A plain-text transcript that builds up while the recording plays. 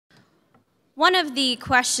One of the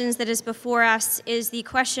questions that is before us is the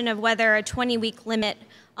question of whether a 20-week limit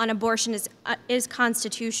on abortion is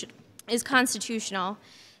constitutional.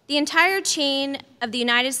 The entire chain of the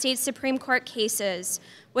United States Supreme Court cases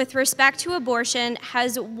with respect to abortion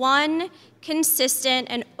has one consistent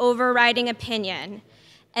and overriding opinion,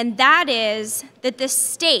 and that is that the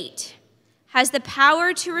state has the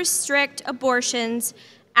power to restrict abortions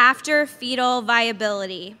after fetal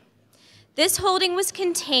viability. This holding was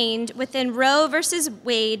contained within Roe v.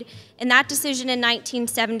 Wade in that decision in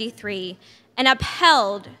 1973 and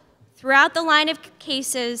upheld throughout the line of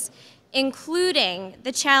cases, including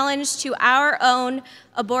the challenge to our own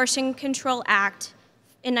Abortion Control Act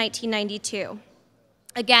in 1992.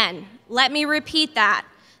 Again, let me repeat that.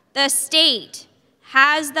 The state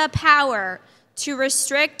has the power to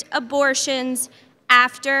restrict abortions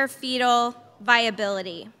after fetal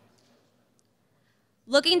viability.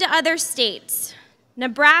 Looking to other states,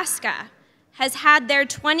 Nebraska has had their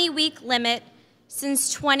 20-week limit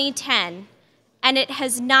since 2010, and it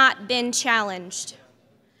has not been challenged.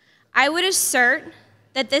 I would assert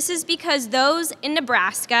that this is because those in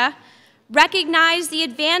Nebraska recognize the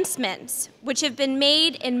advancements which have been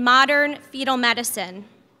made in modern fetal medicine.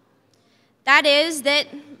 That is, that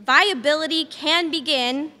viability can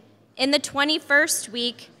begin in the 21st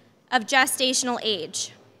week of gestational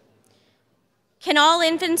age. Can all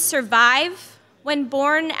infants survive when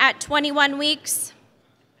born at 21 weeks?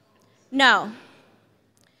 No.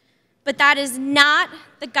 But that is not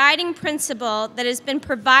the guiding principle that has been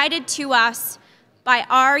provided to us by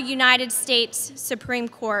our United States Supreme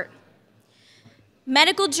Court.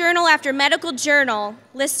 Medical journal after medical journal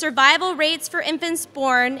lists survival rates for infants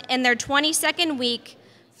born in their 22nd week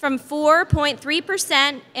from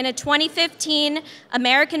 4.3% in a 2015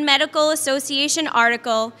 American Medical Association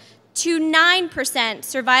article to 9%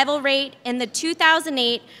 survival rate in the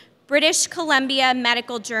 2008 British Columbia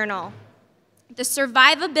Medical Journal. The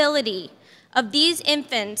survivability of these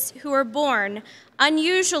infants who are born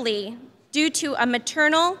unusually due to a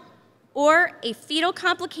maternal or a fetal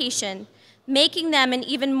complication, making them an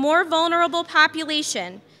even more vulnerable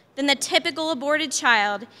population than the typical aborted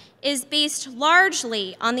child, is based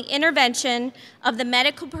largely on the intervention of the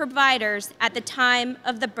medical providers at the time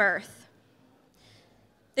of the birth.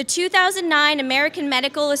 The 2009 American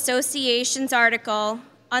Medical Association's article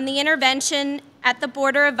on the intervention at the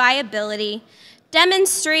border of viability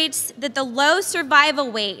demonstrates that the low survival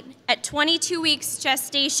weight at 22 weeks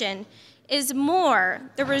gestation is more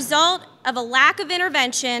the result of a lack of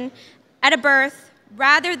intervention at a birth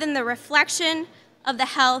rather than the reflection of the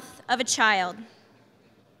health of a child.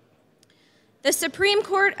 The Supreme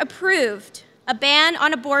Court approved a ban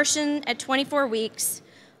on abortion at 24 weeks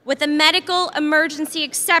with a medical emergency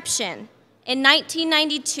exception in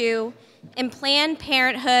 1992 in Planned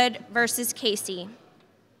Parenthood versus Casey.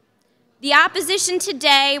 The opposition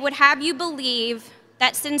today would have you believe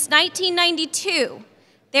that since 1992,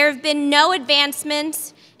 there have been no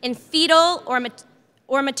advancements in fetal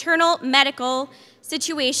or maternal medical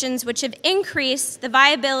situations which have increased the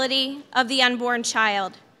viability of the unborn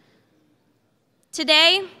child.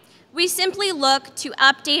 Today, we simply look to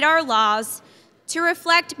update our laws to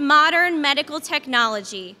reflect modern medical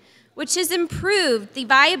technology, which has improved the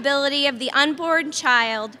viability of the unborn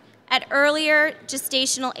child at earlier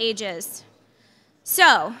gestational ages.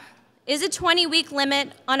 So, is a 20-week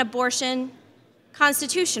limit on abortion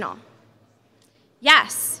constitutional?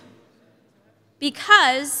 Yes,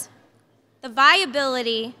 because the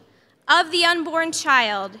viability of the unborn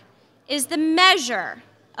child is the measure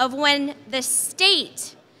of when the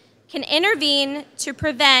state can intervene to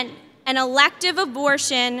prevent an elective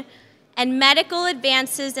abortion, and medical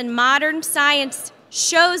advances in modern science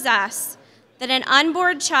shows us that an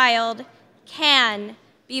unborn child can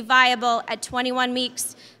be viable at 21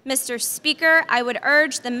 weeks. Mr. Speaker, I would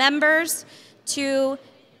urge the members to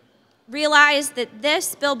realize that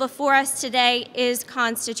this bill before us today is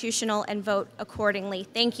constitutional and vote accordingly.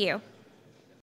 Thank you.